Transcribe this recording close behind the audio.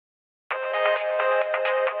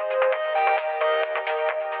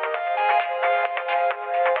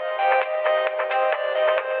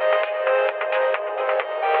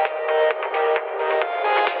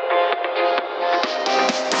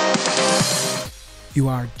You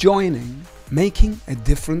are joining Making a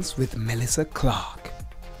Difference with Melissa Clark,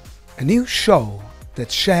 a new show that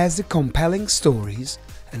shares the compelling stories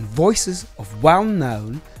and voices of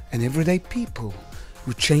well-known and everyday people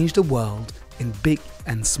who change the world in big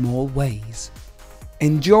and small ways.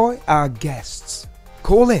 Enjoy our guests,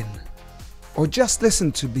 call in, or just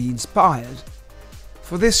listen to be inspired.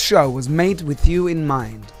 For this show was made with you in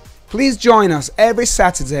mind. Please join us every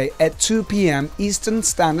Saturday at 2 p.m. Eastern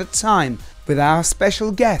Standard Time with our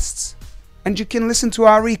special guests. And you can listen to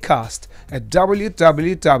our recast at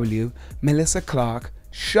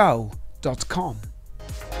www.melissaclarkshow.com.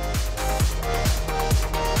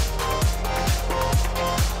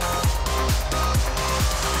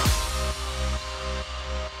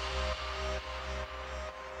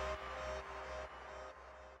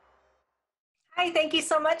 Hi, thank you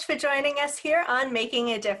so much for joining us here on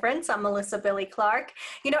Making a Difference. I'm Melissa Billy Clark.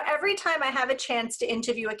 You know, every time I have a chance to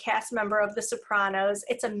interview a cast member of The Sopranos,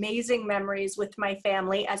 it's amazing memories with my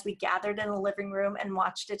family as we gathered in the living room and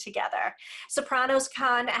watched it together. Sopranos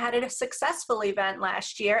Con had a successful event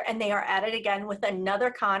last year, and they are at it again with another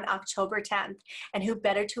con October 10th. And who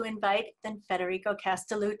better to invite than Federico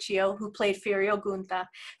Castelluccio, who played Firio Gunta.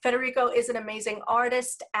 Federico is an amazing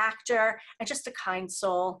artist, actor, and just a kind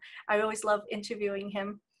soul. I always love interviewing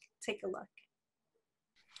him. Take a look.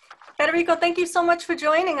 Federico, thank you so much for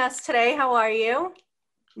joining us today. How are you?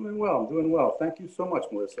 Doing well. Thank you so much,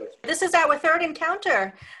 Melissa. This is our third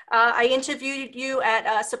encounter. I interviewed you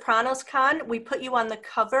at Sopranos Con. We put you on the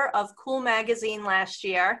cover of Cool Magazine last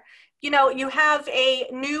year. You know, you have a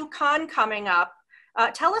new con coming up.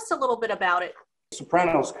 Tell us a little bit about it.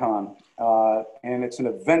 Sopranos Con, and it's an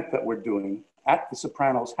event that we're doing at the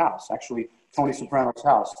Sopranos house, actually Tony Soprano's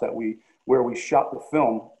house where we shot the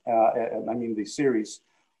film, the series.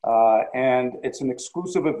 And it's an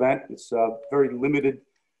exclusive event. It's a very limited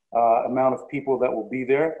amount of people that will be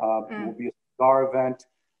there. It will be a cigar event.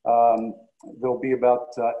 There'll be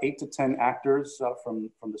about 8 to 10 actors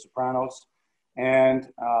from The Sopranos.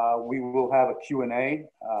 And we will have a Q&A.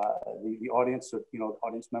 The audience,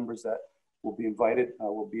 audience members that will be invited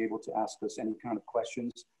will be able to ask us any kind of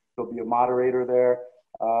questions. There'll be a moderator there.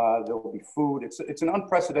 There will be food. It's an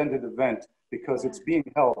unprecedented event because it's being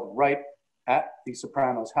held right at the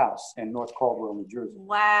Sopranos house in North Caldwell, New Jersey.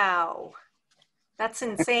 Wow. That's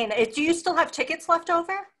insane. Do you still have tickets left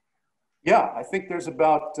over? Yeah, I think there's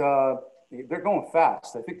about, they're going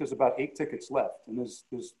fast. I think there's about 8 tickets left. And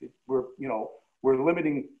we're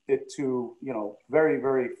limiting it to, very,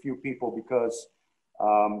 very few people because,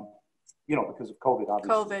 because of COVID, obviously.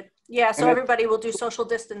 COVID. Yeah, so everybody will do social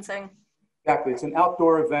distancing. Exactly. It's an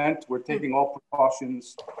outdoor event. We're taking all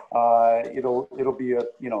precautions. It'll be a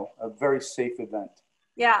very safe event.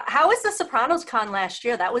 Yeah. How was the Sopranos Con last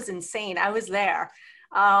year? That was insane. I was there.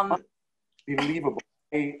 Unbelievable.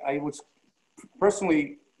 I was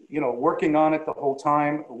personally, working on it the whole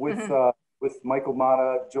time with Michael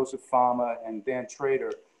Mata, Joseph Fama, and Dan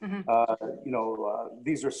Trader.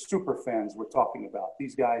 These are super fans we're talking about.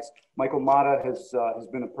 These guys. Michael Mata has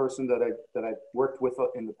been a person that I've worked with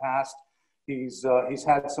in the past. He's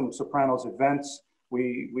had some Sopranos events.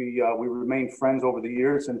 We remained friends over the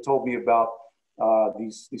years, and told me about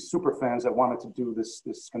these super fans that wanted to do this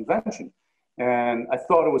convention. And I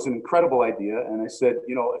thought it was an incredible idea. And I said,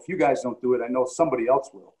 if you guys don't do it, I know somebody else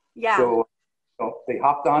will. Yeah. So they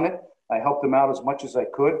hopped on it. I helped them out as much as I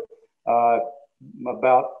could. I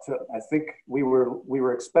think we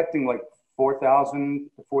were expecting like 4,000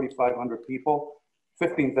 to 4,500 people.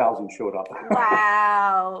 15,000 showed up.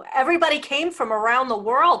 Wow. Everybody came from around the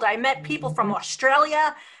world. I met people from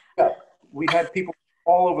Australia. Yeah, we had people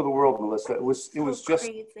all over the world, Melissa. It was just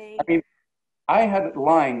crazy. I mean, I had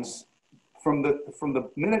lines from the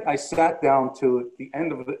minute I sat down to the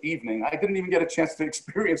end of the evening. I didn't even get a chance to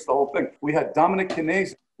experience the whole thing. We had Dominic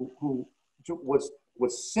Canese, who was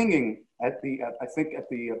singing in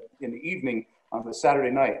the evening on the Saturday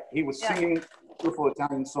night. He was singing beautiful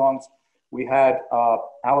Italian songs. We had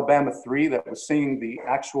Alabama 3 that was singing they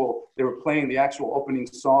were playing the actual opening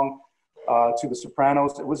song to The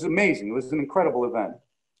Sopranos. It was amazing. It was an incredible event.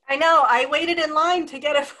 I know. I waited in line to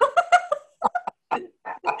get it. I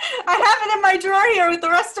have it in my drawer here with the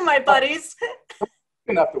rest of my buddies. You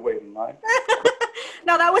didn't have to wait in line.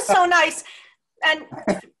 No, that was so nice. And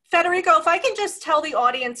Federico, if I can just tell the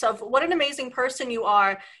audience of what an amazing person you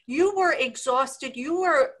are. You were exhausted. You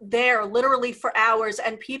were there literally for hours,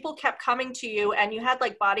 and people kept coming to you, and you had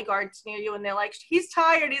like bodyguards near you, and they're like, he's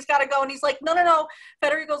tired, he's got to go. And he's like, no.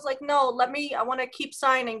 Federico's like, no, I want to keep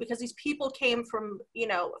signing because these people came from,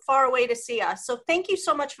 far away to see us. So thank you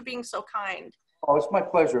so much for being so kind. Oh, it's my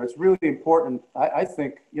pleasure. It's really important. I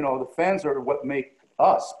think, the fans are what make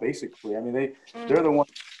us, basically. I mean, they're the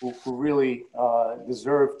ones who really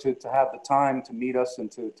deserve to have the time to meet us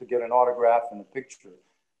and to get an autograph and a picture.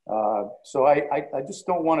 So I just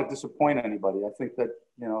don't want to disappoint anybody. I think that,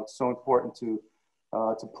 you know, it's so important to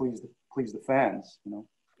please the fans, you know.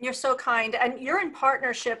 You're so kind. And you're in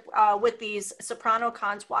partnership with these Soprano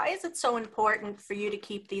cons. Why is it so important for you to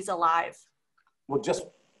keep these alive? Well, just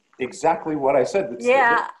exactly what I said.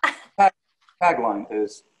 Yeah. The tagline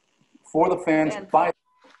is for the fans, by.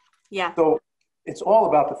 Yeah. So it's all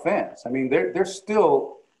about the fans. I mean, there's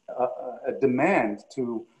still a demand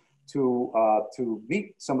to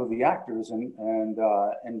meet some of the actors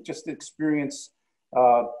and just experience,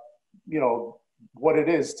 you know, what it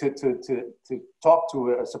is to talk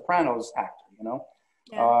to a Sopranos actor, you know.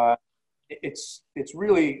 Yeah. It's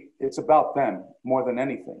about them more than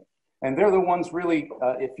anything, and they're the ones really.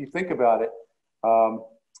 If you think about it,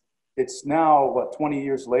 it's now what, 20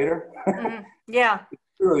 years later. Mm-hmm. Yeah. It's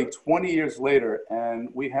really 20 years later, and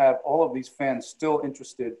we have all of these fans still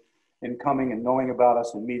interested in coming and knowing about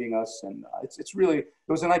us and meeting us, and it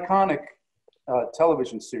was an iconic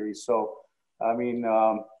television series. So. I mean,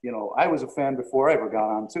 you know, I was a fan before I ever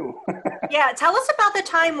got on too. Yeah, tell us about the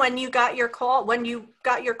time when you got your call. When you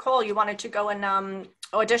got your call, you wanted to go and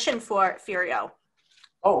audition for Furio.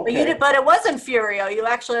 Oh, okay. But you did, but it wasn't Furio. You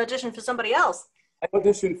actually auditioned for somebody else. I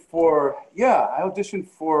auditioned for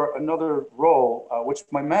another role, which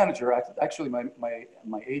my manager, actually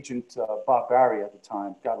my agent, Bob Barry at the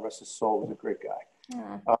time, God rest his soul, was a great guy.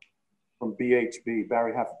 Yeah. From BHB,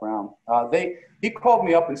 Barry-Haft Brown. He called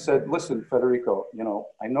me up and said, listen, Federico, you know,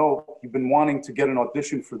 I know you've been wanting to get an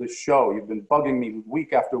audition for this show. You've been bugging me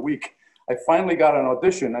week after week. I finally got an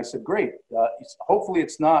audition. I said, great. Hopefully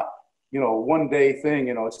it's not, you know, a one-day thing.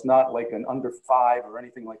 You know, it's not like an under 5 or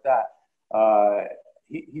anything like that.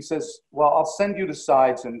 He says, well, I'll send you the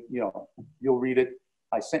sides and, you know, you'll read it.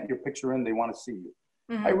 I sent your picture in. They want to see you.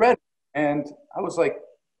 Mm-hmm. I read it, and I was like,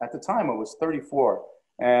 at the time I was 34.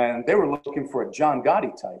 And they were looking for a John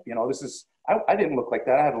Gotti type. You know, I didn't look like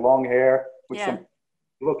that. I had long hair. Which yeah.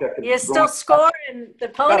 Look at You're still scoring the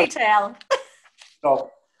ponytail.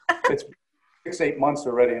 So it's 6-8 months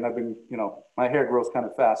already, and I've been, you know, my hair grows kind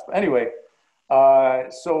of fast. But anyway,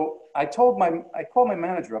 so I called my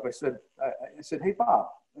manager up. I said, hey, Bob,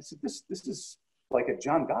 I said, this is like a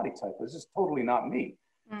John Gotti type. This is totally not me.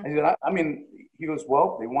 Mm. I said, I mean, he goes,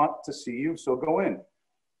 well, they want to see you, so go in.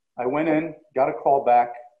 I went in, got a call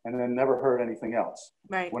back, and then never heard anything else.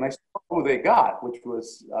 Right. When I saw who they got, which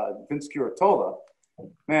was Vince Curatola,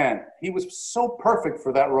 man, he was so perfect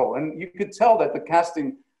for that role. And you could tell that the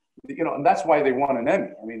casting, you know, and that's why they won an Emmy.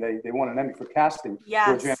 I mean, they won an Emmy for casting.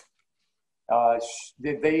 Yes.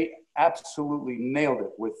 They absolutely nailed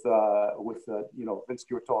it with you know, Vince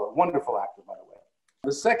Curatola. Wonderful actor, by the way.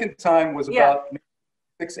 The second time was about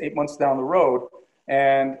 6-8 months down the road,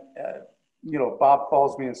 and you know, Bob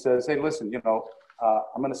calls me and says, hey, listen, you know,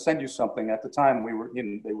 I'm going to send you something. At the time,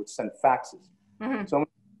 they would send faxes. Mm-hmm. So I'm going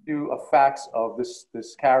to do a fax of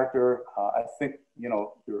this character. I think, you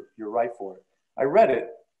know, you're right for it. I read it,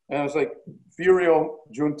 and I was like, Furio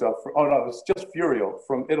Giunta. It was just Furio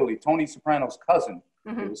from Italy, Tony Soprano's cousin.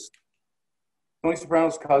 Mm-hmm. It was Tony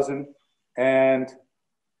Soprano's cousin, and,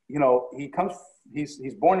 you know,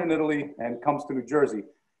 he's born in Italy and comes to New Jersey.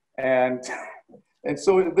 And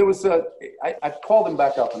so there was I called him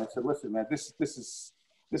back up and I said, listen, man, this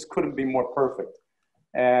couldn't be more perfect.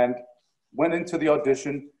 And went into the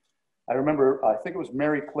audition. I remember, I think it was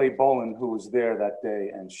Mary Clay Boland who was there that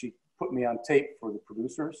day, and she put me on tape for the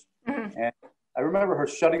producers. Mm-hmm. And I remember her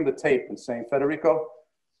shutting the tape and saying, Federico,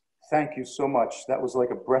 thank you so much. That was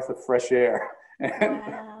like a breath of fresh air. And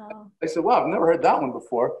wow. I said, wow, I've never heard that one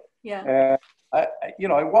before. Yeah.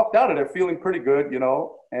 And I walked out of there feeling pretty good, you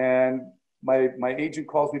know, and my agent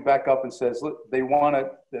calls me back up and says, look, they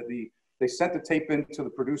sent the tape in to the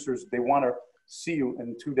producers. They want to see you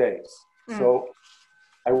in 2 days. Mm. So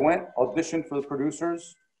I went, auditioned for the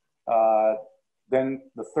producers. Then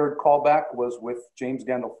the third callback was with James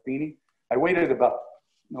Gandolfini. I waited about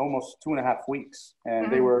almost 2.5 weeks. And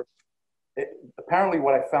mm-hmm. they were, apparently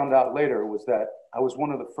what I found out later was that I was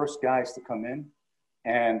one of the first guys to come in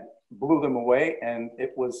and blew them away. And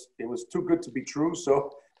it was too good to be true.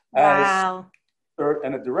 So wow.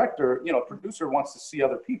 And a director, you know, a producer wants to see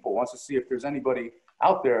other people, wants to see if there's anybody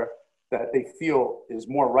out there that they feel is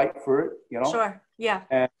more right for it, you know? Sure, yeah.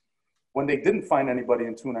 And when they didn't find anybody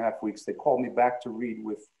in 2.5 weeks, they called me back to read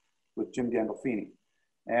with Jim Gandolfini.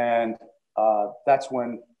 And that's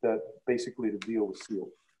when basically the deal was sealed.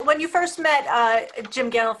 When you first met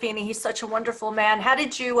Jim Gandolfini, he's such a wonderful man. How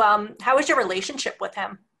was your relationship with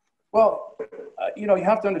him? Well, you know, you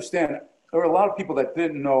have to understand, were a lot of people that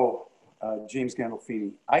didn't know James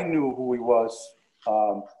Gandolfini. I knew who he was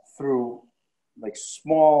through like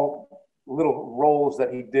small little roles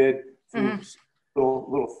that he did, through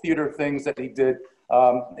little theater things that he did.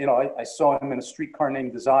 You know, I saw him in A Streetcar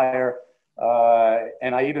Named Desire,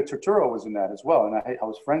 and Aida Turturro was in that as well. And I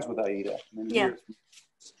was friends with Aida many years.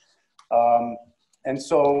 And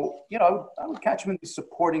so, you know, I would catch him in these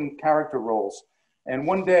supporting character roles. And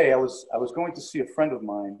one day I was going to see a friend of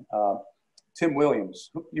mine, Tim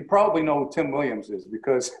Williams. You probably know who Tim Williams is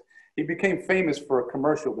because he became famous for a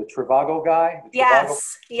commercial, the Trivago guy.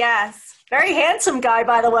 Yes. Very handsome guy,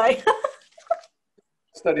 by the way.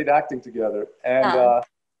 Studied acting together. And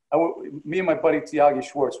me and my buddy Tiagi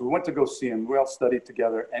Schwartz, we went to go see him. We all studied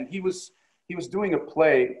together. And he was doing a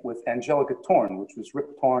play with Angelica Torn, which was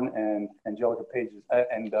Rip Torn and Angelica Page's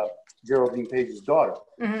and Geraldine Page's daughter.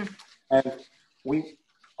 And we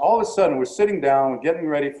all of a sudden we're sitting down, getting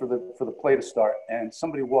ready for the play to start, and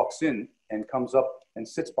somebody walks in and comes up and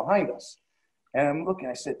sits behind us. And I'm looking.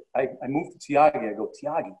 I said, I moved to Tiagi. I go,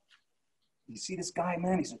 Tiagi, you see this guy,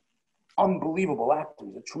 man? He's an unbelievable actor.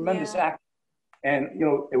 He's a tremendous actor. And you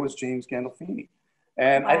know, it was James Gandolfini.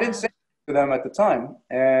 And I didn't say to them at the time.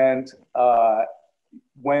 And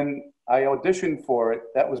when I auditioned for it,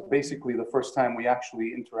 that was basically the first time we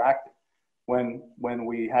actually interacted. When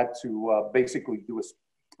we had to basically do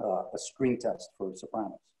a screen test for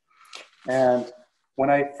Sopranos. And when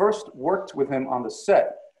I first worked with him on the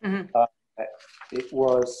set, it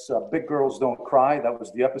was Big Girls Don't Cry. That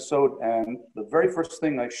was the episode. And the very first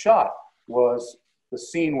thing I shot was the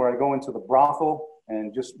scene where I go into the brothel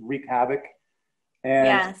and just wreak havoc.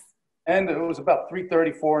 And and it was about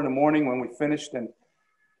 3:34 in the morning when we finished, and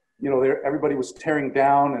you know, everybody was tearing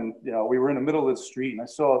down, and you know, we were in the middle of the street, and I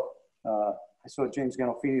saw James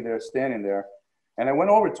Gandolfini there, standing there, and I went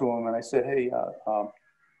over to him and I said, "Hey,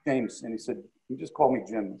 James," and he said, "You just call me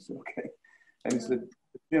Jim." I said, "Okay," and he said,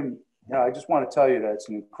 "Jim, yeah, I just want to tell you that it's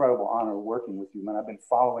an incredible honor working with you, man. I've been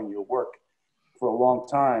following your work for a long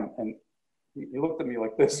time," and he looked at me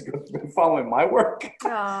like this. He goes, "Been following my work?"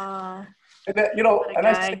 Aww. And that, you know, and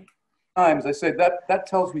I said that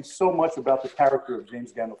tells me so much about the character of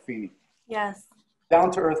James Gandolfini. Yes.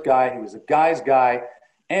 Down-to-earth guy. He was a guy's guy,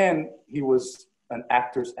 and he was an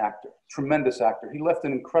actor's actor. Tremendous actor. He left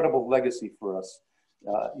an incredible legacy for us.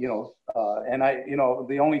 You know, and you know,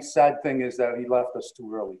 the only sad thing is that he left us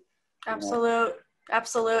too early. Absolute.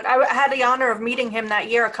 I had the honor of meeting him that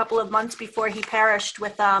year, a couple of months before he perished,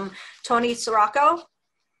 with Tony Sirico.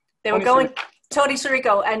 Tony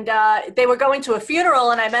Sirico, and they were going to a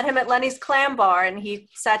funeral, and I met him at Lenny's Clam Bar, and he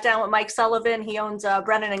sat down with Mike Sullivan. He owns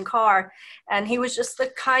Brennan and Carr, and he was just the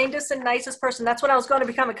kindest and nicest person. That's when I was going to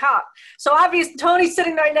become a cop. So obviously, Tony's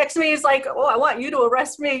sitting right next to me. He's like, "Oh, I want you to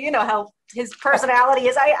arrest me." You know how his personality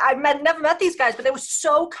is. Never met these guys, but they were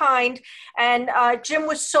so kind, and Jim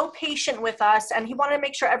was so patient with us, and he wanted to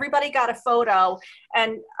make sure everybody got a photo.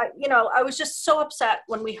 And you know, I was just so upset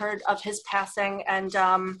when we heard of his passing, and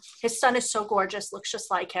his son is so gorgeous, looks just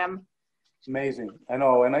like him. Amazing, I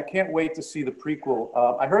know, and I can't wait to see the prequel.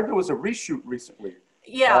 I heard there was a reshoot recently.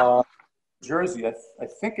 Yeah. Jersey, I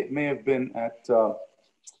think it may have been at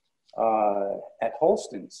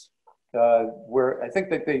Holston's. Where I think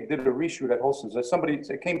that they did a reshoot at Holston's.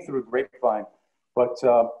 It came through a grapevine, but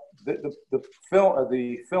the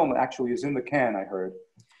film actually is in the can. I heard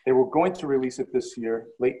they were going to release it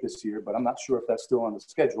late this year, but I'm not sure if that's still on the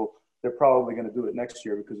schedule. They're probably going to do it next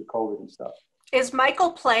year because of COVID and stuff. Is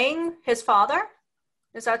Michael playing his father?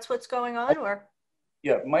 Is that what's going on, or?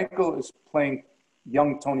 Yeah, Michael is playing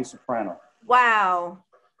young Tony Soprano. Wow.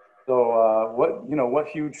 So what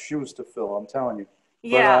huge shoes to fill, I'm telling you.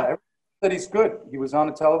 Yeah. But, that he's good. He was on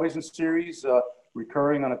a television series,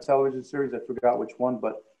 recurring on a television series. I forgot which one,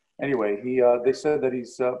 but anyway, they said that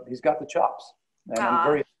he's got the chops, and I'm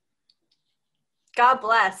very. God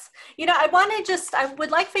bless. You know, I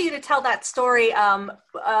would like for you to tell that story,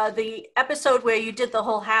 the episode where you did the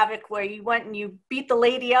whole havoc, where you went and you beat the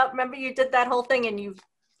lady up. Remember, you did that whole thing, and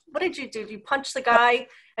what did you do? You punched the guy,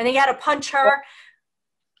 and then you had to punch her.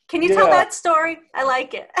 Can you tell that story? I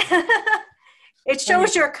like it. It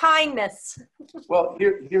shows your kindness. Well,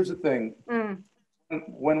 here's the thing.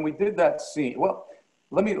 When we did that scene, well,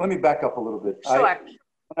 let me back up a little bit. Sure.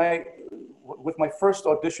 With my first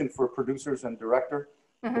audition for producers and director,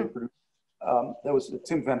 that was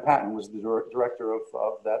Tim Van Patten was the director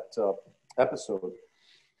of that episode.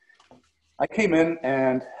 I came in,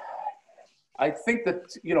 and I think that,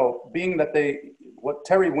 you know, being that what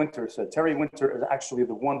Terry Winter said, Terry Winter is actually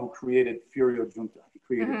the one who created Furio Junta. He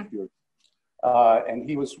created Furio. And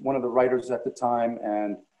he was one of the writers at the time,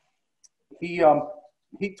 and he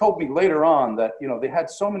he told me later on that, you know, they had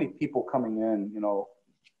so many people coming in, you know,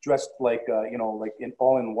 dressed like, you know, like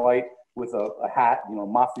all in white with a hat, you know,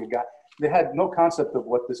 mafia guy. They had no concept of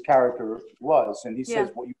what this character was. And he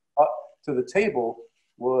says, what you brought to the table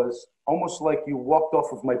was almost like you walked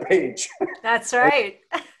off of my page. That's right.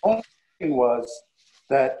 The only thing was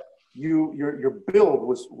that your build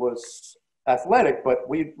was athletic, but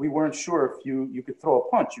we weren't sure if you could throw a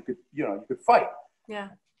punch, you could fight. Yeah.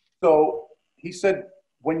 So he said,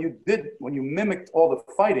 when you mimicked all the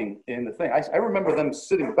fighting in the thing, I remember them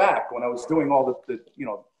sitting back when I was doing all the you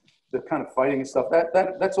know, the kind of fighting and stuff.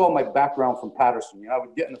 That's all my background from Paterson. You know, I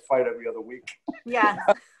would get in a fight every other week. Yeah.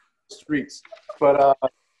 Streets, but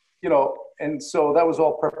you know, and so that was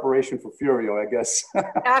all preparation for Furio, I guess.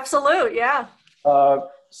 Absolute, yeah.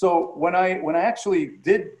 So when I actually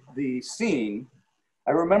did the scene,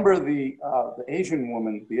 I remember the Asian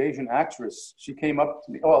woman, the Asian actress. She came up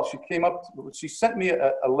to me. Well, she sent me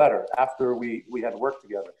a letter after we had worked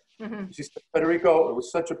together. Mm-hmm. She said, "Federico, it was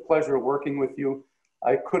such a pleasure working with you.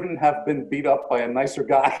 I couldn't have been beat up by a nicer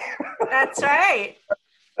guy." That's right.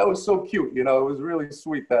 That was so cute. You know, it was really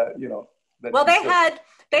sweet that, you know. Well, they had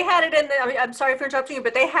it in the, I mean, I'm sorry for interrupting you,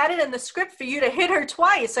 but they had it in the script for you to hit her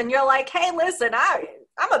twice. And you're like, hey, listen,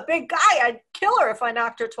 I'm a big guy. I'd kill her if I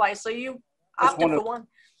knocked her twice. So you opted for one.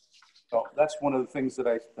 Oh, that's one of the things that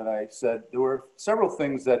I said. There were several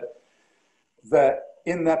things that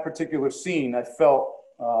in that particular scene, I felt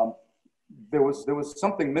there was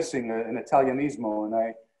something missing, an Italianismo.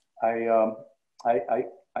 And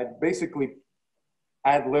I basically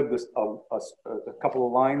ad-libbed a couple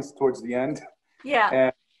of lines towards the end.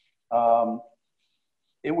 Yeah. And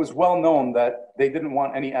it was well known that they didn't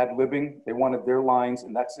want any ad-libbing. They wanted their lines,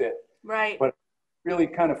 and that's it. Right. But really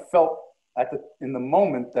kind of felt in the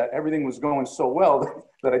moment that everything was going so well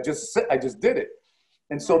that I just did it.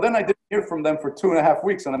 And so then I didn't hear from them for 2.5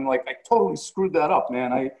 weeks, and I'm like, I totally screwed that up,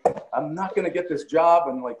 man. I'm not going to get this job.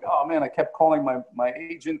 And like, oh man, I kept calling my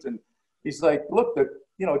agent, and he's like, look,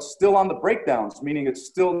 you know, it's still on the breakdowns, meaning it's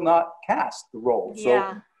still not cast, the role.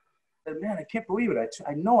 Yeah. So, man, I can't believe it.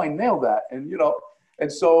 I know I nailed that. And, you know,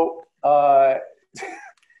 and so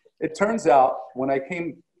it turns out when I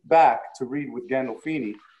came back to read with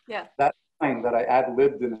Gandolfini, that line that I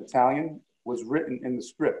ad-libbed in Italian was written in the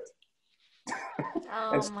script.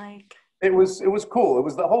 Oh my God. It was cool. It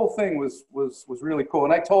was, the whole thing was really cool.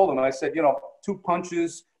 And I told him, I said, you know, 2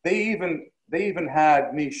 punches. They even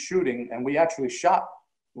had me shooting, and we actually shot.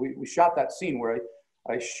 We shot that scene where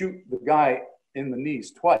I shoot the guy in the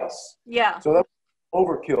knees twice. Yeah. So that was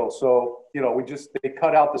overkill. So, you know, they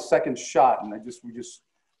cut out the second shot, and we just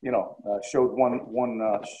you know, showed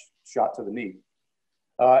one shot to the knee.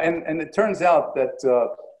 And it turns out that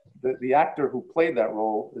the actor who played that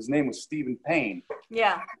role, his name was Stephen Payne.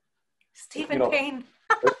 Yeah. Stephen Payne.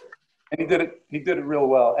 And he did it real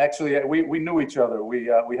well. Actually, we knew each other. We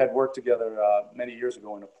had worked together many years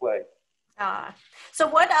ago in a play. So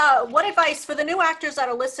what advice for the new actors that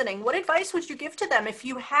are listening, what advice would you give to them if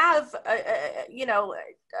you have, you know,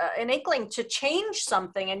 an inkling to change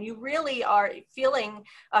something and you really are feeling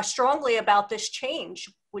strongly about this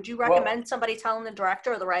change? Would you recommend somebody telling the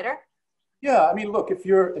director or the writer? Yeah, I mean, look, if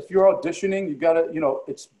you're auditioning, you gotta, you know,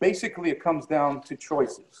 it comes down to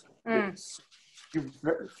choices. You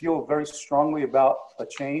feel very strongly about a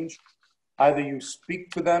change. Either you speak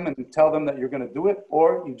to them and tell them that you're going to do it,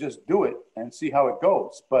 or you just do it and see how it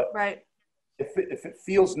goes. But if it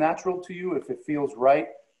feels natural to you, if it feels right,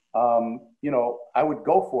 you know, I would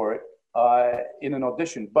go for it in an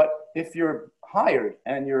audition. But if you're hired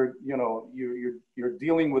and you're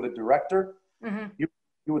dealing with a director, you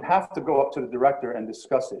would have to go up to the director and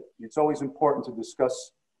discuss it. It's always important to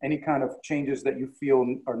discuss any kind of changes that you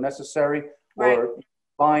feel are necessary, or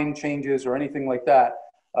line changes or anything like that.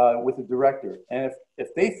 With the director. And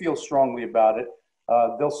if they feel strongly about it,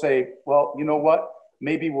 they'll say, well, you know what,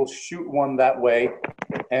 maybe we'll shoot one that way,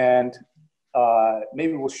 and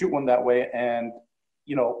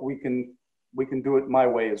you know, we can do it my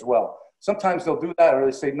way as well. Sometimes they'll do that, or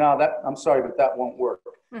they say, no, I'm sorry, but that won't work.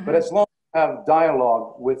 But as long as you have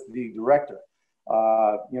dialogue with the director,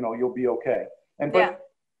 you know, you'll be okay. And but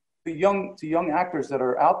to young actors that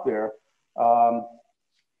are out there,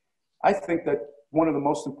 I think that one of the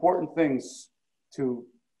most important things to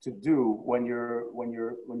do when you're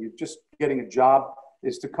just getting a job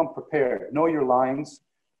is to come prepared. Know your lines.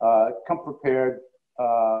 Come prepared.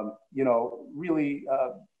 You know, really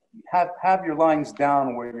have your lines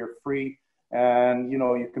down where you're free, and you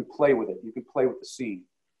know, you can play with it. You can play with the scene.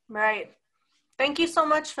 Right. Thank you so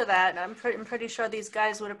much for that. I'm pretty sure these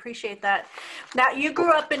guys would appreciate that. Now, you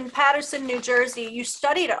grew up in Paterson, New Jersey. You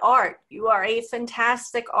studied art. You are a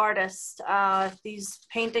fantastic artist. These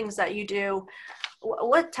paintings that you do,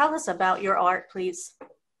 tell us about your art, please.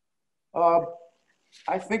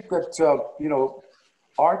 I think that, you know,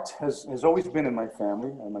 art has always been in my family.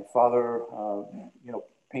 My father, you know,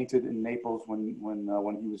 painted in Naples when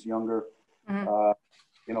he was younger. Mm-hmm.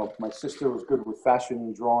 You know, my sister was good with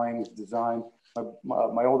fashion, drawing, design.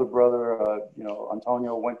 My older brother, you know,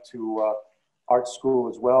 Antonio, went to art school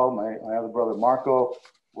as well. My other brother, Marco,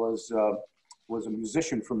 was a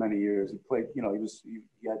musician for many years. He played, you know,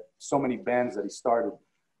 he had so many bands that he started,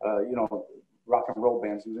 you know, rock and roll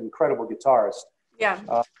bands. He was an incredible guitarist. Yeah.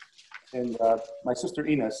 And my sister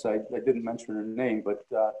Ines, I didn't mention her name, but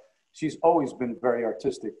she's always been very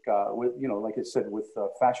artistic with, you know, like I said, with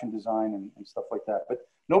fashion design and stuff like that. But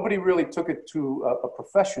nobody really took it to a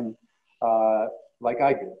profession like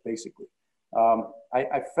I did, basically.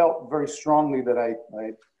 I felt very strongly that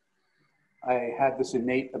I had this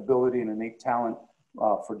innate ability and innate talent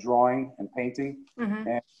for drawing and painting.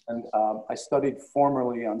 Mm-hmm. And I studied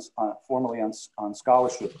formally on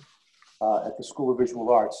scholarship at the School of Visual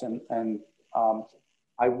Arts. And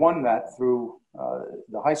I won that through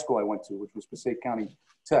the high school I went to, which was Passaic County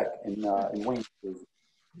Tech in Wayne, New Jersey.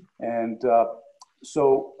 And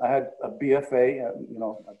so I had a BFA, you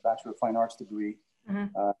know, a Bachelor of Fine Arts degree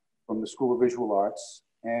from the School of Visual Arts.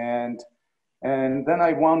 And then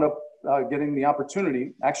I wound up getting the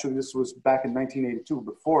opportunity. Actually, this was back in 1982,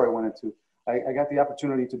 before I went into, I got the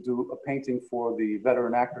opportunity to do a painting for the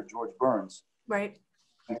veteran actor, George Burns. Right.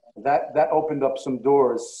 That opened up some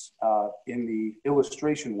doors in the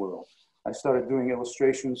illustration world. I started doing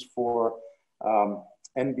illustrations for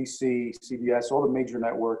NBC, CBS, all the major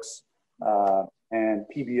networks, and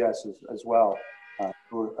PBS as well.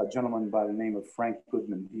 For a gentleman by the name of Frank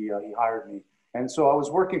Goodman. He hired me. And so I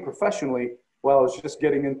was working professionally while I was just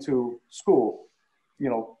getting into school, you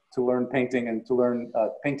know, to learn painting and to learn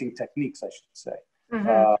painting techniques, I should say.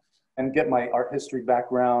 Mm-hmm. And get my art history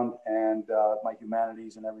background and my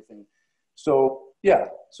humanities and everything. So, yeah.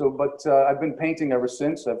 But I've been painting ever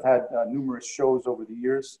since. I've had numerous shows over the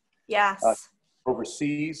years. Yes.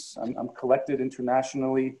 Overseas. I'm collected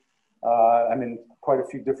internationally. I'm in quite a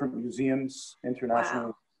few different museums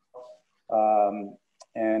internationally. Wow.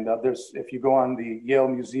 And there's, if you go on the Yale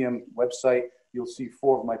Museum website, you'll see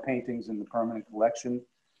 4 of my paintings in the permanent collection.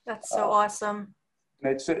 That's so awesome.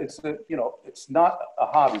 And it's a, you know, it's not a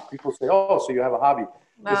hobby. People say, oh, so you have a hobby.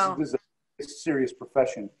 No. This is a serious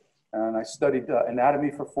profession. And I studied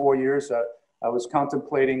anatomy for 4 years. I was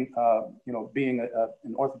contemplating, you know, being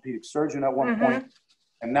an orthopedic surgeon at one point.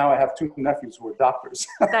 And now I have 2 nephews who are doctors.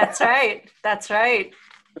 That's right. That's right.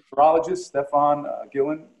 Neurologist, Stefan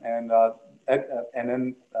Gillen, and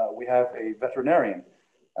then we have a veterinarian,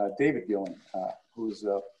 David Gillen, who's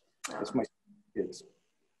my kids.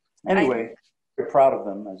 Anyway, very proud of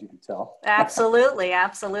them, as you can tell. Absolutely,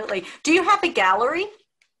 absolutely. Do you have a gallery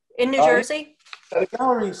in New Jersey? The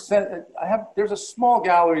gallery, there's a small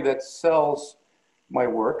gallery that sells my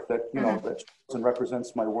work, that, you know, that shows and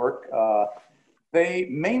represents my work. They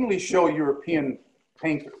mainly show European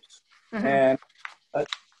painters. And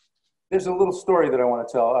there's a little story that I want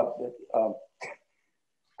to tell.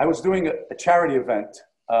 I was doing a charity event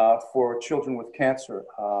for children with cancer.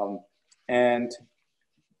 And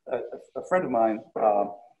a friend of mine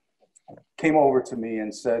came over to me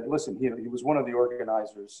and said, listen, he was one of the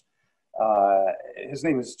organizers. His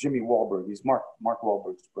name is Jimmy Wahlberg. He's Mark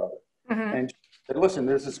Wahlberg's brother. And he said, listen,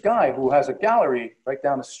 there's this guy who has a gallery right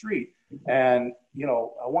down the street. And, you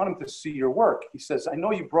know, I want him to see your work. He says, I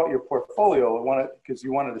know you brought your portfolio because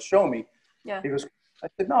you wanted to show me. Yeah. He goes, I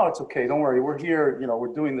said, no, it's okay. Don't worry. We're here. You know,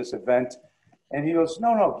 we're doing this event. And he goes,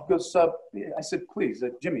 no. He goes, I said, please,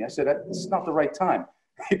 Jimmy. I said, this is not the right time.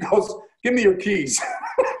 He goes, give me your keys.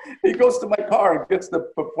 He goes to my car and gets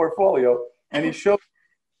the portfolio, and he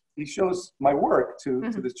shows my work to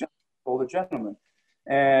this older gentleman.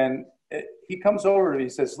 And he comes over and he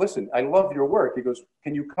says, listen, I love your work. He goes,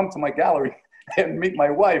 can you come to my gallery and meet my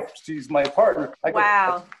wife? She's my partner.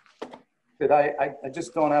 Wow. I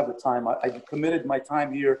just don't have the time. I committed my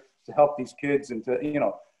time here to help these kids and to, you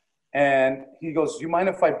know, and he goes, do you mind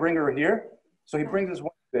if I bring her here? So he brings his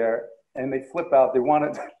wife there and they flip out. They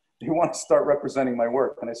want to start representing my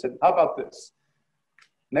work. And I said, how about this?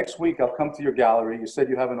 Next week, I'll come to your gallery. You said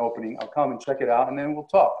you have an opening. I'll come and check it out and then we'll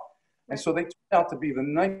talk. And so they turned out to be the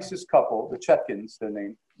nicest couple, the Chetkins, their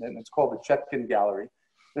name, and it's called the Chetkin Gallery.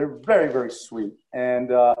 They're very, very sweet.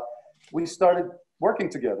 And we started working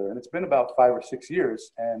together, and it's been about 5 or 6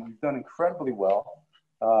 years, and we've done incredibly well.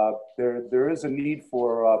 there is a need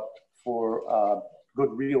for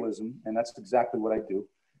good realism, and that's exactly what I do.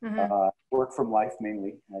 Work from life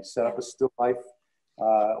mainly. I set up a still life,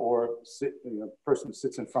 or person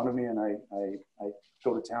sits in front of me, and I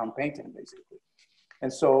go to town painting basically.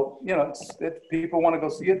 And so, if people want to go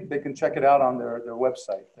see it, they can check it out on their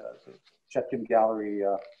website,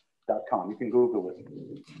 chetkingallery.com. You can Google it.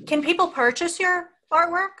 Can people purchase your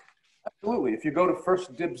artwork? Absolutely. If you go to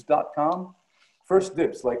firstdibs.com, First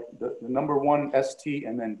Dibs, like the number one ST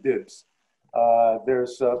and then Dibs.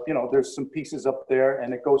 There's some pieces up there,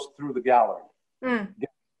 and it goes through the gallery.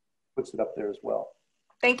 Puts it up there as well.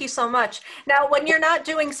 Thank you so much. Now, when you're not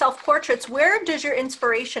doing self-portraits, where does your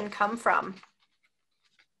inspiration come from?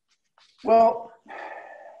 Well,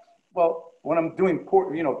 when I'm doing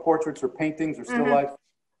portraits or paintings or still life,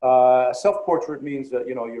 self-portrait means that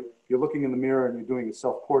you're looking in the mirror and you're doing a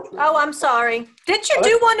self-portrait. Oh, I'm sorry. Did you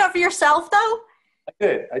do one of yourself though?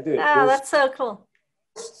 I did. Oh, that's so cool.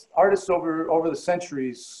 Artists over the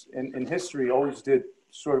centuries in history always did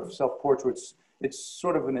sort of self-portraits. It's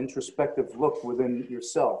sort of an introspective look within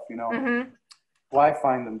yourself, Well, I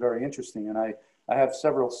find them very interesting, and I have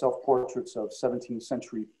several self-portraits of 17th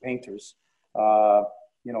century painters, that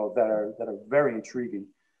are very intriguing.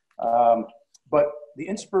 But the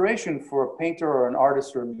inspiration for a painter or an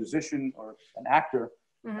artist or a musician or an actor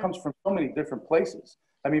comes from so many different places.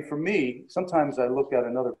 I mean, for me, sometimes I look at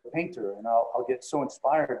another painter and I'll get so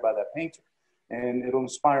inspired by that painter, and it'll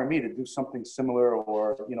inspire me to do something similar,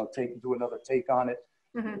 or do another take on it.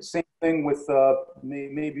 Same thing with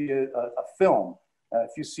maybe a film.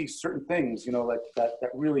 If you see certain things,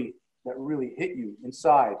 that really hit you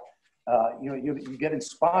inside, you get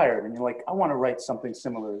inspired, and you're like, I want to write something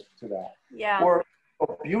similar to that. Yeah. Or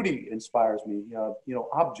beauty inspires me.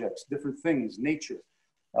 Objects, different things, nature.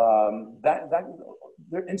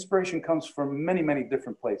 Their inspiration comes from many, many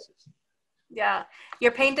different places. Yeah,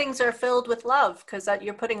 your paintings are filled with love because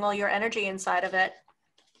you're putting all your energy inside of it.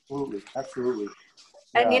 Absolutely.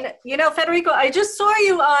 And Federico, I just saw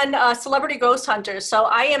you on Celebrity Ghost Hunters. So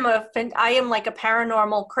I am like a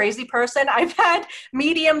paranormal crazy person. I've had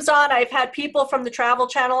mediums on. I've had people from the Travel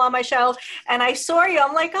Channel on my show, and I saw you.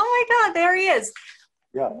 I'm like, oh my God, there he is.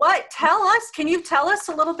 Yeah. Can you tell us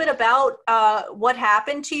a little bit about what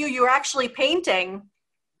happened to you? You were actually painting.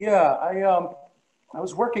 Yeah, I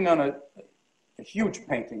was working on a huge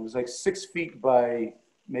painting. It was like 6 feet by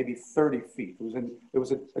maybe 30 feet. It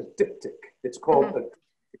was a diptych. It's called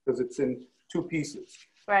because it's in two pieces.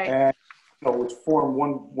 Right. And which form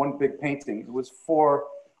one big painting. It was for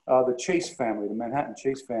the Chase family, the Manhattan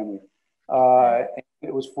Chase family. And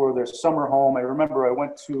it was for their summer home. I remember I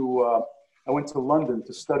went to London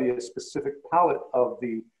to study a specific palette of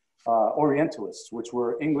the Orientalists, which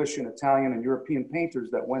were English and Italian and European painters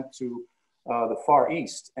that went to the Far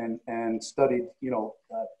East and studied,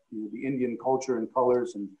 the Indian culture and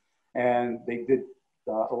colors, and they did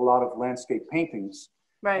a lot of landscape paintings.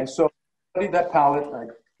 Right. And so I studied that palette,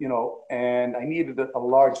 and I needed a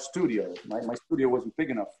large studio. My studio wasn't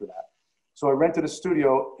big enough for that. So I rented a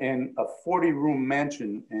studio in a 40-room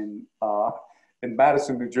mansion in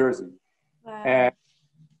Madison, New Jersey. Wow. And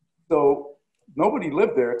so nobody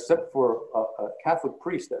lived there except for a Catholic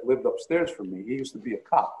priest that lived upstairs from me. He used to be a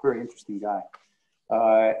cop, very interesting guy.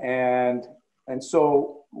 And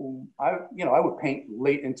so I would paint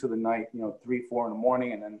late into the night, 3, 4 in the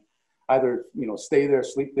morning, and then either, stay there,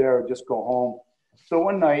 sleep there, or just go home. So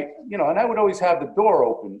one night, and I would always have the door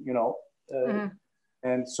open,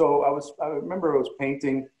 and so I remember I was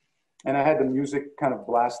painting, and I had the music kind of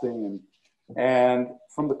blasting, and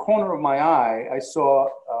from the corner of my eye, I saw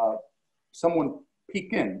someone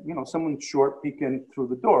peek in, someone short peek in through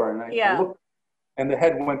the door, and I looked, and the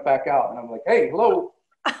head went back out, and I'm like, hey, hello.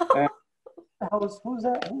 And who's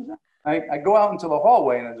that? I go out into the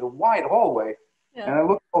hallway, and it's a wide hallway, and I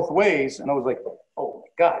looked both ways, and I was like, oh my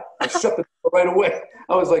God, I shut the door right away.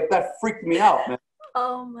 I was like, that freaked me out, man.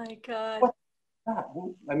 Oh my God. What?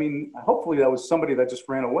 I mean, hopefully that was somebody that just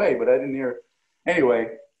ran away, but I didn't hear. Anyway,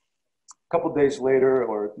 a couple days later,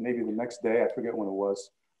 or maybe the next day, I forget when it was,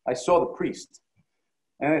 I saw the priest,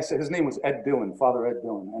 and I said, his name was Ed Dillon, Father Ed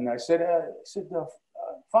Dillon, and I said,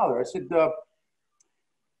 Father, I said,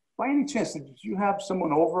 by any chance, did you have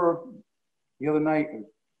someone over the other night?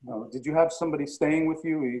 Did you have somebody staying with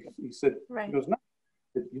you? He said, right. He goes, no,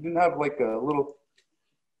 you didn't have like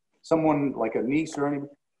someone like a niece or anything?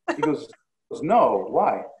 He goes, no,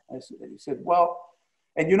 why? He said, well,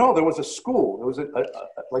 and there was a school, there was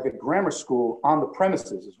like a grammar school on the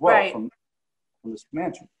premises as well, right. from this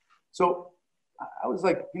mansion. So I was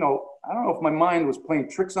like, I don't know if my mind was playing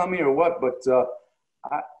tricks on me or what, but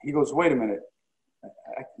he goes, wait a minute.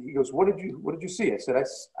 he goes, what did you see? I said, I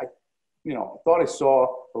thought I saw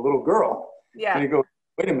a little girl. Yeah. And he goes,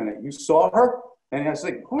 wait a minute, you saw her? And I was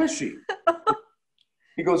like, who is she?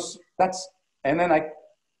 He goes,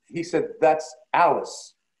 he said, that's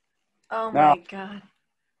Alice. Oh now, my God.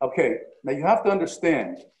 Okay, now you have to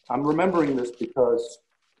understand, I'm remembering this because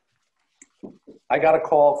I got a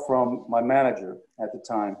call from my manager at the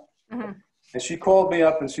time. Mm-hmm. And she called me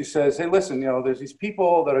up and she says, hey, listen, there's these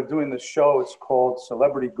people that are doing this show. It's called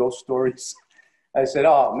Celebrity Ghost Stories. I said,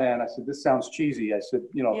 oh man, I said, this sounds cheesy. I said,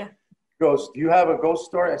 Yeah. He goes, do you have a ghost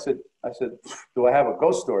story? I said, do I have a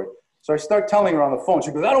ghost story? So I start telling her on the phone.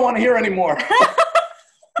 She goes, I don't want to hear anymore.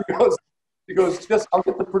 She goes, just, I'll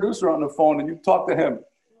get the producer on the phone and you talk to him.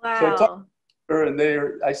 Wow. So I talked to her and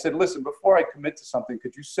I said, listen, before I commit to something,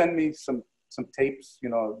 could you send me some tapes,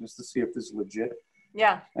 just to see if this is legit?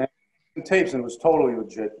 Yeah. And some tapes, and it was totally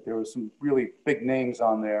legit. There were some really big names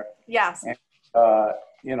on there. Yes. And,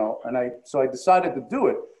 so I decided to do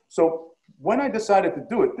it. So when I decided to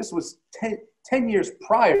do it, this was 10 years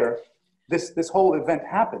prior, this whole event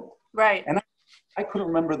happened. Right. And I couldn't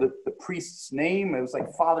remember the priest's name. It was like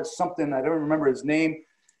Father something. I don't remember his name.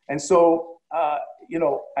 And so,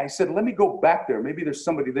 I said, let me go back there. Maybe there's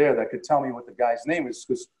somebody there that could tell me what the guy's name is,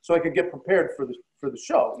 so I could get prepared for the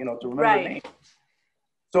show, to remember the name.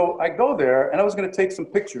 So I go there, and I was going to take some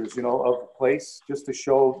pictures, of the place just to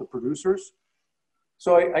show the producers.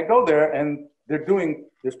 So I go there, and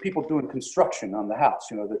there's people doing construction on the house.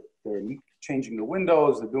 They're changing the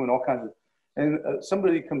windows. They're doing all kinds of, and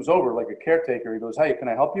somebody comes over, like a caretaker. He goes, hey, can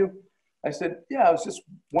I help you? I said, yeah, I was just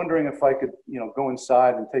wondering if I could, go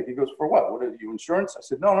inside and take. He goes, for what? What are you, insurance? I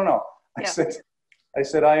said, no. I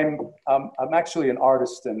said, I'm actually an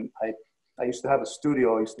artist, and I used to have a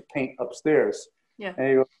studio. I used to paint upstairs. Yeah. And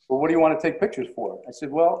he goes, well, what do you want to take pictures for? I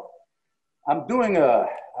said, well, I'm going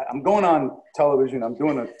on television. I'm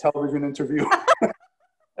doing a television interview.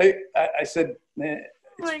 I said, man,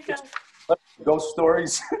 it's ghost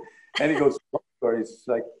stories. And he goes, ghost stories.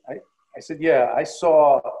 Like, I said, yeah, I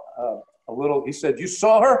saw a little, he said, you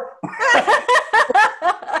saw her?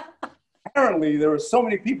 Apparently there were so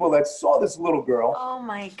many people that saw this little girl. Oh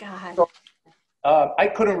my God. So, I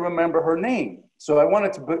couldn't remember her name. So I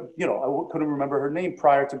wanted to, I couldn't remember her name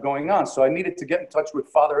prior to going on. So I needed to get in touch with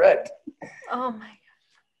Father Ed. Oh my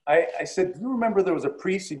God. I said, do you remember there was a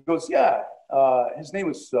priest? He goes, yeah, his name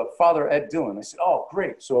was Father Ed Dillon. I said, oh,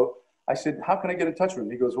 great. So I said, how can I get in touch with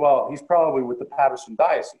him? He goes, well, he's probably with the Paterson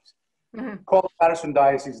Diocese. Mm-hmm. Called the Paterson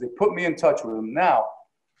Diocese. They put me in touch with him. Now,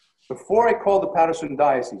 before I called the Paterson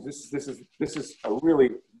Diocese, this is a really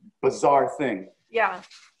bizarre thing. Yeah.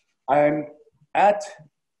 I'm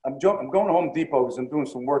going to Home Depot because I'm doing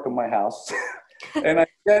some work in my house, and I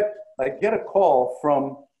get a call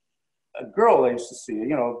from a girl I used to see,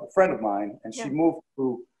 a friend of mine, and she moved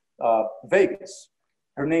to Vegas.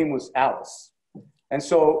 Her name was Alice, and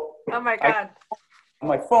so oh my God. On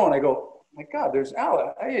my phone, I go, my God, there's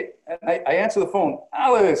Alice. I answer the phone,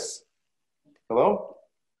 Alice. Hello?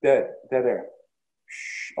 Dead air.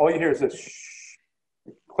 Shh. All you hear is this. Shh.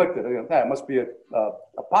 I clicked it. I go, that must be a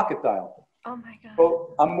pocket dial. Oh my God.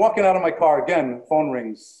 So I'm walking out of my car again. Phone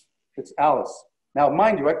rings. It's Alice. Now,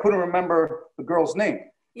 mind you, I couldn't remember the girl's name.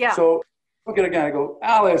 Yeah. So look at it again. I go,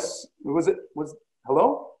 Alice.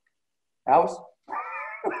 Hello? Alice?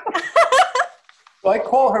 So I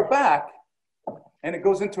call her back. And it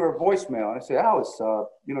goes into her voicemail. And I say, Alice,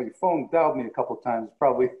 your phone dialed me a couple of times,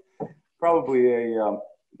 probably a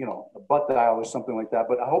butt dial or something like that.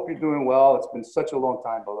 But I hope you're doing well. It's been such a long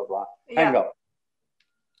time, blah, blah, blah. Yeah. Hang up.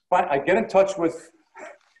 Fine. I get in touch with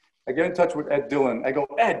Ed Dillon. I go,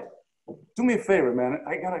 Ed, do me a favor, man.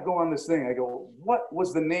 I got to go on this thing. I go, what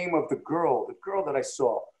was the name of the girl that I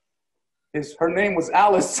saw? Her name was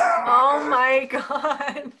Alice. Oh my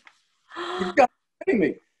God. You got to be kidding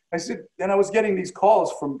me. I said, and I was getting these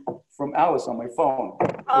calls from Alice on my phone.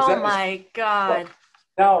 Oh my God.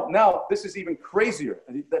 Now this is even crazier.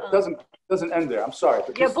 That doesn't end there. I'm sorry.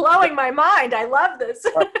 You're blowing my mind. I love this.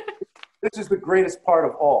 This is the greatest part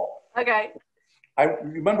of all. Okay. I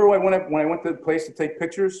remember when I went to the place to take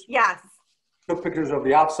pictures. Yes. Took pictures of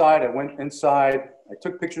the outside. I went inside. I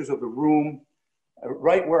took pictures of the room.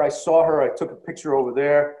 Right where I saw her, I took a picture over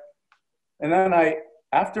there. And then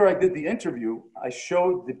after I did the interview, I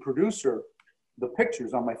showed the producer the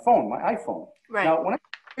pictures on my phone, my iPhone. Right. Now, when I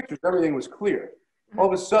took pictures, everything was clear. All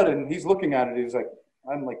of a sudden, he's looking at it.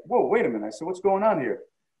 I'm like, whoa, wait a minute. I said, what's going on here?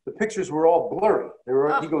 The pictures were all blurry.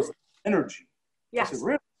 He goes, energy. Yes. I said,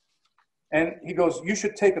 really? And he goes, you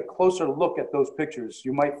should take a closer look at those pictures.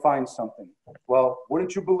 You might find something. Well,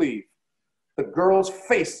 wouldn't you believe? The girl's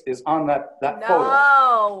face is on that photo.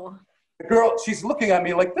 No. the girl, she's looking at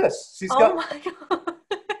me like this. She's Oh my God.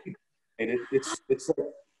 It's like,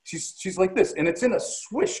 she's like this, and it's in a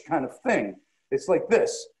swish kind of thing. It's like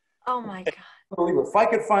this. Oh my God. Unbelievable. If I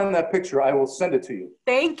could find that picture, I will send it to you.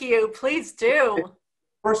 Thank you. Please do. It's the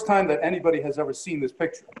first time that anybody has ever seen this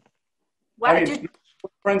picture. Wow. I mean,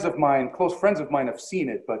 close friends of mine have seen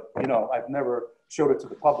it, but you know, I've never showed it to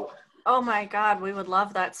the public. Oh my God, we would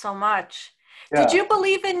love that so much. Yeah. Did you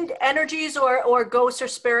believe in energies or ghosts or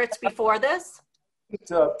spirits before this?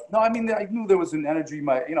 No, I mean, I knew there was an energy.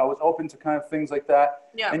 I was open to kind of things like that.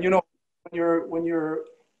 Yeah. And you know, when you're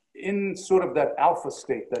in sort of that alpha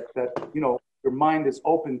state, that you know, your mind is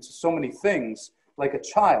open to so many things, like a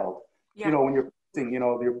child. Yeah. You know, when you're thinking, you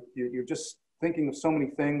know, you're just thinking of so many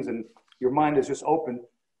things, and your mind is just open.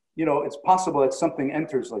 You know, it's possible that something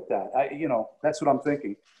enters like that. You know, that's what I'm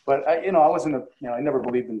thinking. But I wasn't I never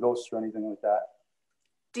believed in ghosts or anything like that.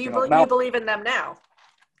 Do you believe in them now?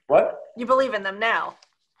 What? You believe in them now?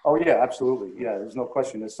 Oh yeah, absolutely. Yeah, there's no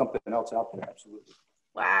question. There's something else out there. Absolutely.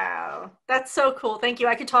 Wow, that's so cool. Thank you.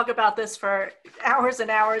 I could talk about this for hours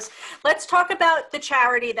and hours. Let's talk about the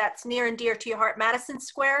charity that's near and dear to your heart, Madison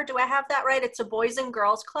Square. Do I have that right? It's a Boys and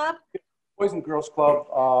Girls Club? Boys and Girls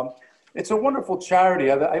Club. It's a wonderful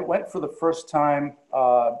charity. I went for the first time,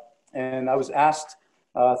 and I was asked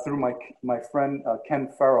through my friend Ken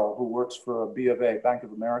Farrell, who works for B of A, Bank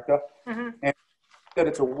of America, and that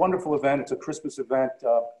it's a wonderful event. It's a Christmas event.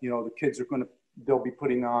 You know, the kids they'll be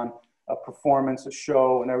putting on a performance, a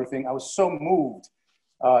show, and everything. I was so moved.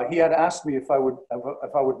 He had asked me if I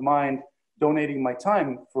would mind donating my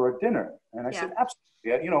time for a dinner, and I said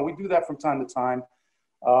absolutely. You know, we do that from time to time,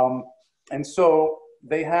 and so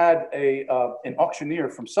they had an auctioneer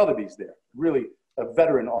from Sotheby's there, really a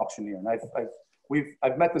veteran auctioneer, and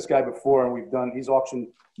I've met this guy before, and he's auctioned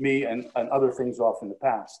me and other things off in the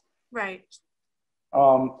past. Right.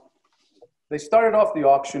 They started off the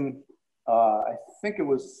auction, I think it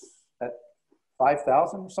was at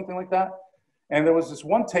 5,000 or something like that. And there was this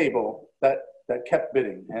one table that kept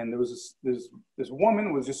bidding. And there was this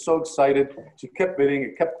woman was just so excited. She kept bidding,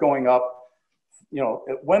 it kept going up. You know,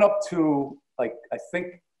 it went up to like, I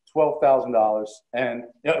think $12,000, and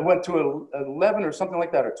it went to 11 or something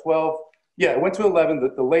like that, or 12. Yeah, it went to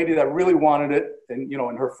 11. The lady that really wanted it, and you know,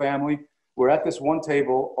 and her family were at this one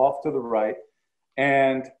table off to the right.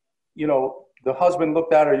 And you know, the husband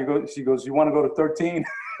looked at her. She goes, "You want to go to 13?"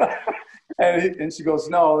 and she goes,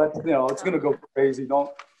 "No, that's, you know, it's going to go crazy.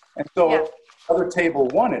 Don't." And so the other table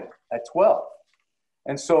won it at 12.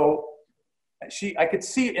 And so I could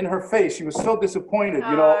see it in her face. She was so disappointed.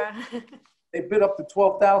 You know, they bid up to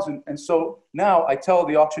 12,000. And so now I tell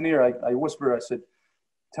the auctioneer, I whisper, I said,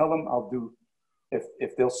 "Tell them I'll do,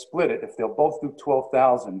 if they'll split it, if they'll both do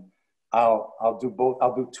 12,000, I'll do both.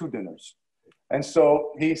 I'll do 2 dinners." And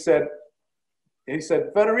so he said,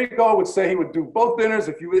 Federico would say he would do both dinners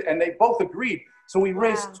if you would, and they both agreed. So we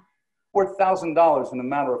raised $4,000 in a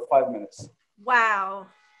matter of 5 minutes. Wow.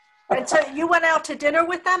 And so you went out to dinner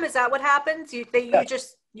with them? Is that what happens? You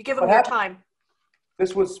give them your time?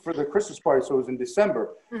 This was for the Christmas party, so it was in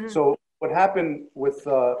December. So what happened with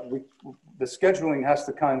the scheduling has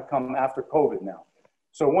to kind of come after COVID now.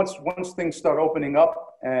 So once things start opening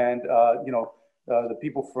up, and you know, the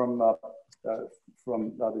people from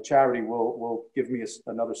the charity will give me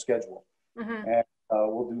another schedule, and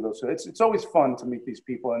we'll do those. So it's always fun to meet these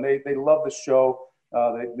people, and they love the show.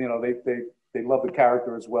 They love the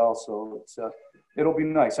character as well. So it'll be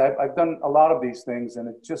nice. I've done a lot of these things, and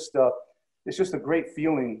it's just a great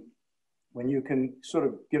feeling when you can sort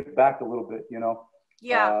of give back a little bit, you know.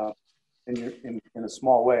 Yeah. In a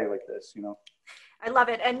small way like this, you know. I love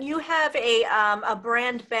it. And you have a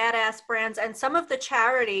brand, Badass Brands, and some of the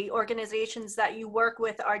charity organizations that you work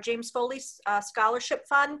with are James Foley Scholarship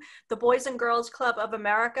Fund, the Boys and Girls Club of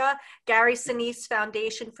America, Gary Sinise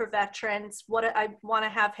Foundation for Veterans. I want to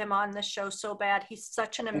have him on the show so bad. He's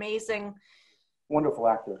such an amazing, wonderful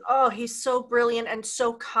actor. Oh, he's so brilliant and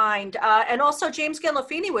so kind. And also James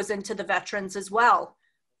Gandolfini was into the veterans as well.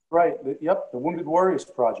 Right. Yep. The Wounded Warriors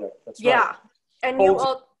Project. That's right. Yeah. And you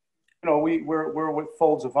all... You know, we're with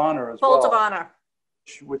Folds of Honor as well. Folds of Honor.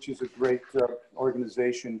 Which is a great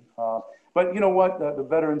organization. But you know what? The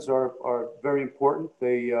veterans are very important.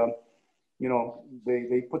 They, you know,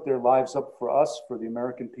 they put their lives up for us, for the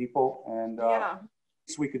American people. And the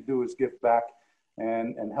least we could do is give back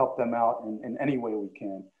and help them out in any way we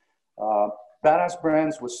can. Badass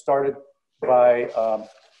Brands was started by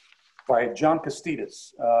John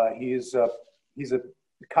Castidas. He's a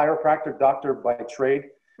chiropractor doctor by trade.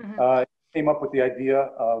 Came up with the idea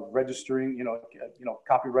of registering, you know,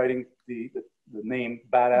 copywriting the name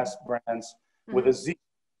Badass Brands with a Z.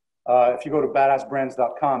 If you go to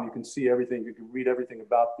badassbrands.com, you can see everything. You can read everything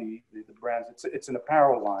about the brands. It's an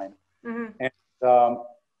apparel line.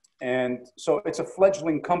 And so it's a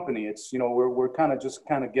fledgling company. It's, we're kind of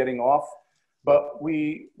getting off, but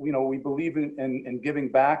we believe in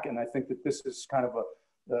giving back. And I think that this is kind of a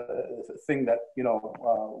thing that,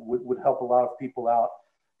 would help a lot of people out.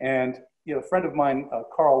 And, a friend of mine,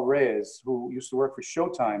 Carl Reyes, who used to work for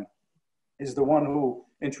Showtime, is the one who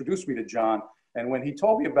introduced me to John. And when he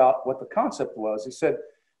told me about what the concept was, he said,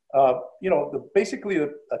 basically a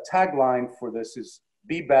tagline for this is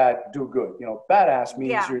be bad, do good. Badass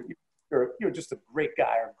means you're just a great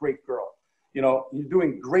guy or a great girl. You're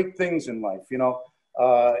doing great things in life.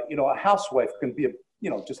 A housewife can be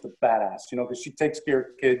just a badass, because she takes care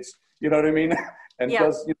of kids, you know what I mean? And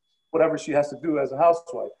does whatever she has to do as a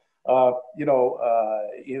housewife. There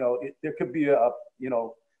could be an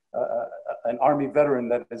Army veteran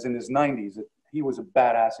that is in his 90s. He was a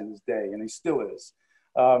badass in his day, and he still is.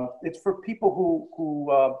 It's for people who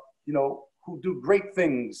do great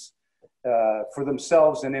things for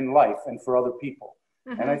themselves and in life and for other people.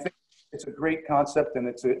 And I think it's a great concept, and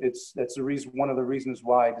it's a reason, one of the reasons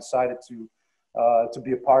why I decided to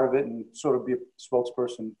be a part of it and sort of be a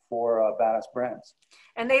spokesperson for Badass Brands.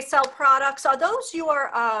 And they sell products. Are those your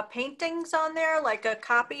paintings on there, like a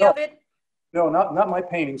copy of it? No, not my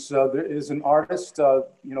paintings. There is an artist,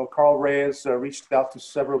 Carl Reyes reached out to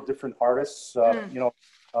several different artists.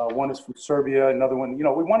 One is from Serbia, another one, we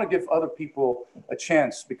want to give other people a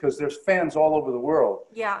chance because there's fans all over the world.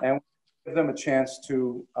 Yeah. And we give them a chance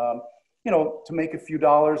to, to make a few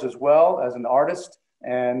dollars as well as an artist,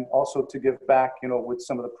 and also to give back, with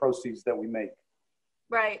some of the proceeds that we make.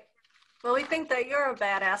 Right. Well, we think that you're a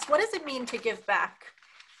badass. What does it mean to give back,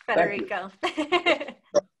 Federico?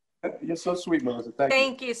 You're so sweet, Melissa.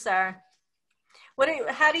 Thank you, sir.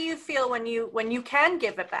 How do you feel when you can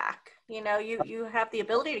give it back? You have the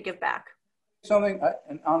ability to give back.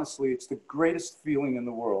 And honestly, it's the greatest feeling in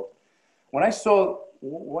the world. When I saw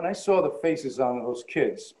the faces on those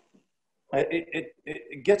kids,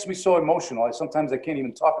 it gets me so emotional. Sometimes I can't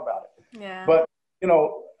even talk about it. Yeah. But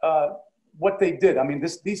what they did. I mean,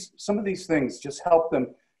 some of these things just help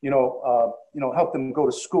them. Help them go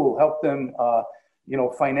to school. Help them.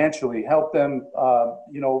 Financially, help them,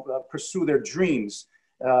 pursue their dreams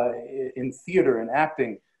in theater and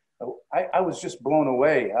acting. I was just blown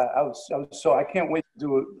away. I can't wait to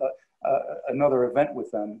do another event with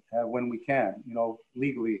them when we can,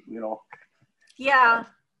 legally, Yeah.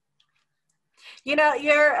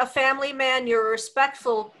 You're a family man, you're a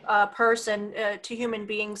respectful person to human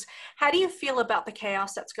beings. How do you feel about the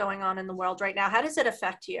chaos that's going on in the world right now? How does it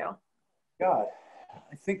affect you? God.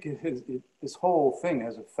 I think this whole thing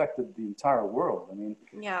has affected the entire world. I mean,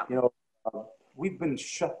 we've been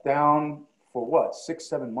shut down for what,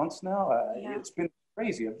 6-7 months now? It's been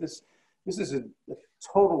crazy. This is a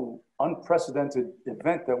total unprecedented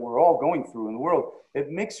event that we're all going through in the world. It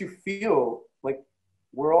makes you feel like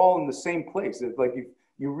we're all in the same place. It's like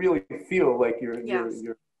you really feel like you're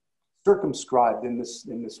circumscribed in this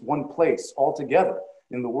one place all together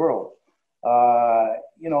in the world.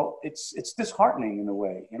 It's disheartening in a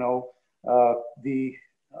way. The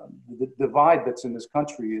divide that's in this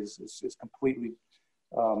country is completely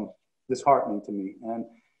disheartening to me. And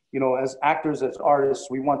as actors, as artists,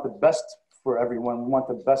 we want the best for everyone. We want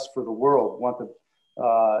the best for the world. We want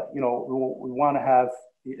we want to have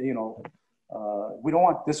we don't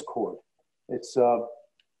want discord. It's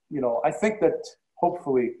I think that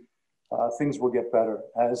hopefully things will get better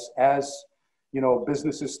as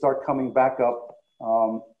businesses start coming back up.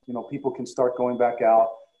 People can start going back out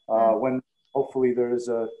when hopefully there's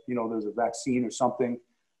a vaccine or something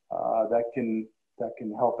that can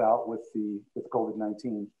help out with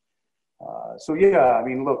COVID-19. So yeah, I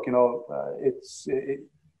mean, look, it's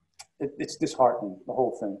disheartening, the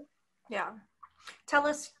whole thing. Yeah. Tell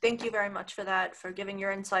us, thank you very much for that, for giving your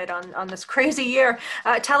insight on this crazy year.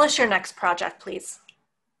 Tell us your next project, please.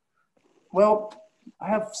 Well, I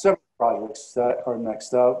have several projects that are next.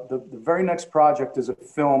 The very next project is a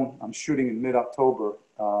film I'm shooting in mid-October,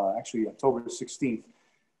 actually October 16th.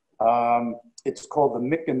 It's called The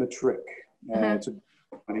Mick and the Trick. And it's a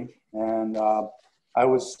comedy. And I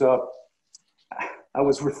was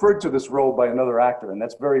referred to this role by another actor, and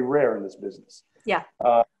that's very rare in this business. Yeah.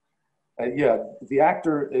 The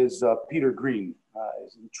actor is Peter Green.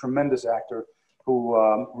 He's a tremendous actor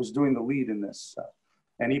who's doing the lead in this.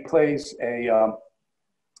 And he plays a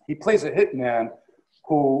hitman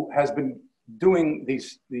who has been doing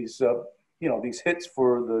these hits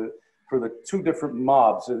for the two different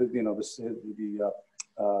mobs.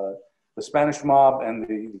 the Spanish mob and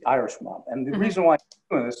the Irish mob. And the reason why he's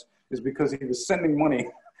doing this is because he was sending money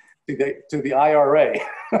to the IRA.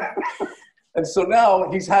 And so now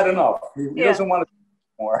he's had enough. He doesn't want to do it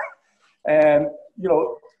anymore. And, you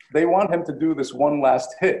know, they want him to do this one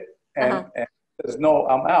last hit. And he says, no,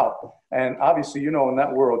 I'm out. And obviously, you know, in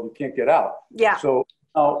that world, you can't get out. Yeah. So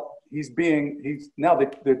now now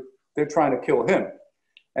they're trying to kill him.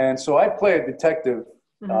 And so I play a detective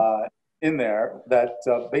in there that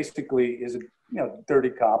basically is a dirty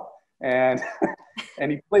cop, and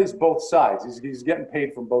and he plays both sides. He's getting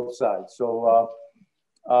paid from both sides. So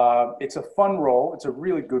it's a fun role. It's a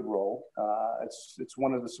really good role. It's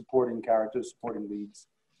one of the supporting leads,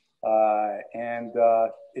 and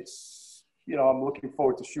it's I'm looking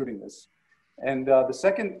forward to shooting this. And the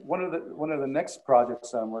second one of the next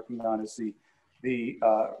projects I'm working on is the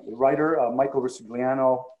writer Michael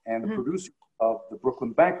Risigliano and the producer of The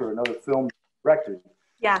Brooklyn Banker, another film directed.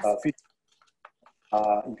 Yes.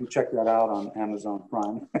 You can check that out on Amazon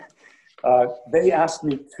Prime. They asked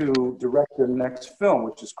me to direct their next film,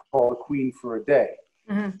 which is called A Queen for a Day.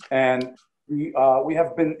 And we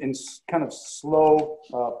have been in kind of slow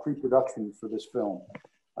pre-production for this film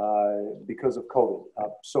because of COVID.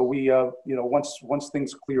 So we, once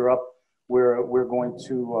things clear up, we're going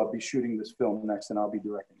to be shooting this film next, and I'll be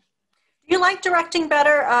directing. Do you like directing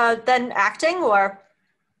better than acting, or?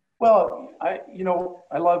 Well, I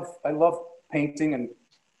love painting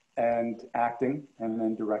and acting, and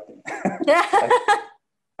then directing.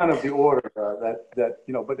 Kind of the order but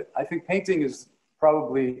I think painting is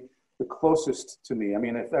probably the closest to me. I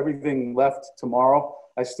mean, if everything left tomorrow,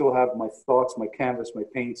 I still have my thoughts, my canvas, my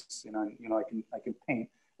paints, and I can paint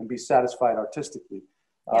and be satisfied artistically.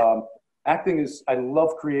 Acting is, I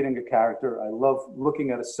love creating a character. I love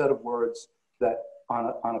looking at a set of words that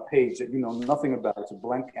on a page that you know nothing about. It's a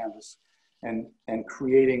blank canvas, and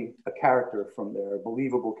creating a character from there, a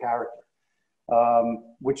believable character.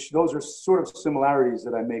 Which those are sort of similarities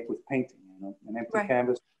that I make with painting. An empty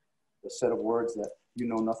canvas, a set of words that you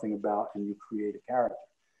know nothing about, and you create a character.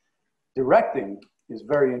 Directing is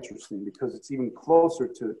very interesting because it's even closer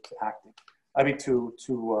to acting. I mean, to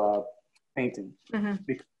painting,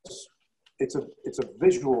 because it's a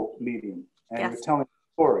visual medium, and you're telling a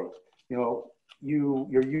story. You're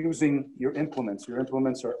using your implements. Your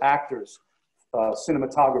implements are actors,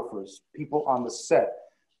 cinematographers, people on the set.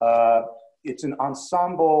 It's an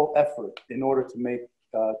ensemble effort in order to make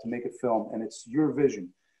a film, and it's your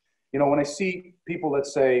vision. When I see people that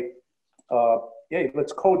say, "Hey,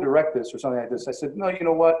 let's co-direct this" or something like this, I said, "No, you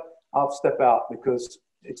know what? I'll step out because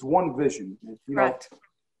it's one vision."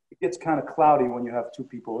 It gets kind of cloudy when you have two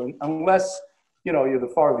people, and unless you're the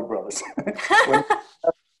Farley brothers. When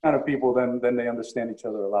kind of people, then they understand each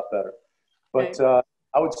other a lot better. But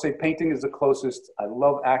I would say painting is the closest. I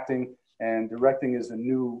love acting, and directing is a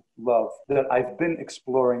new love that I've been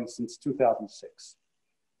exploring since 2006.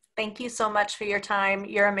 Thank you so much for your time.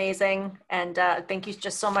 You're amazing. And thank you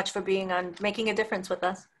just so much for being on Making a Difference with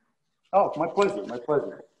us. Oh, my pleasure. My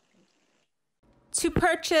pleasure. To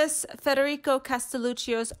purchase Federico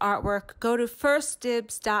Castelluccio's artwork, go to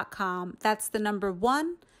firstdibs.com. That's the number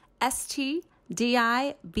 1,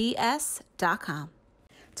 STDIBS.com.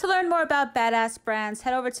 To learn more about Badass Brands,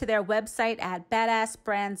 head over to their website at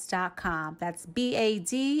badassbrands.com. That's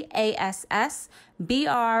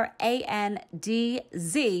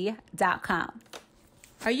BADASSBRANDZ.com.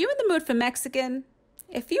 Are you in the mood for Mexican?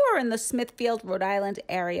 If you are in the Smithfield, Rhode Island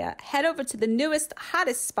area, head over to the newest,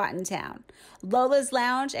 hottest spot in town, Lola's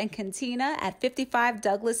Lounge and Cantina at 55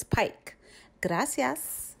 Douglas Pike.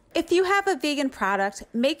 Gracias. If you have a vegan product,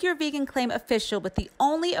 make your vegan claim official with the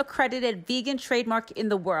only accredited vegan trademark in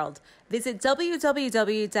the world. Visit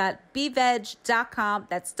www.beveg.com.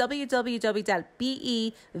 That's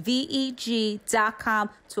www.beveg.com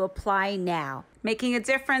to apply now. Making a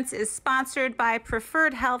Difference is sponsored by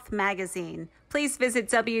Preferred Health Magazine. Please visit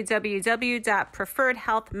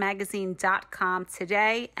www.preferredhealthmagazine.com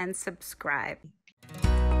today and subscribe.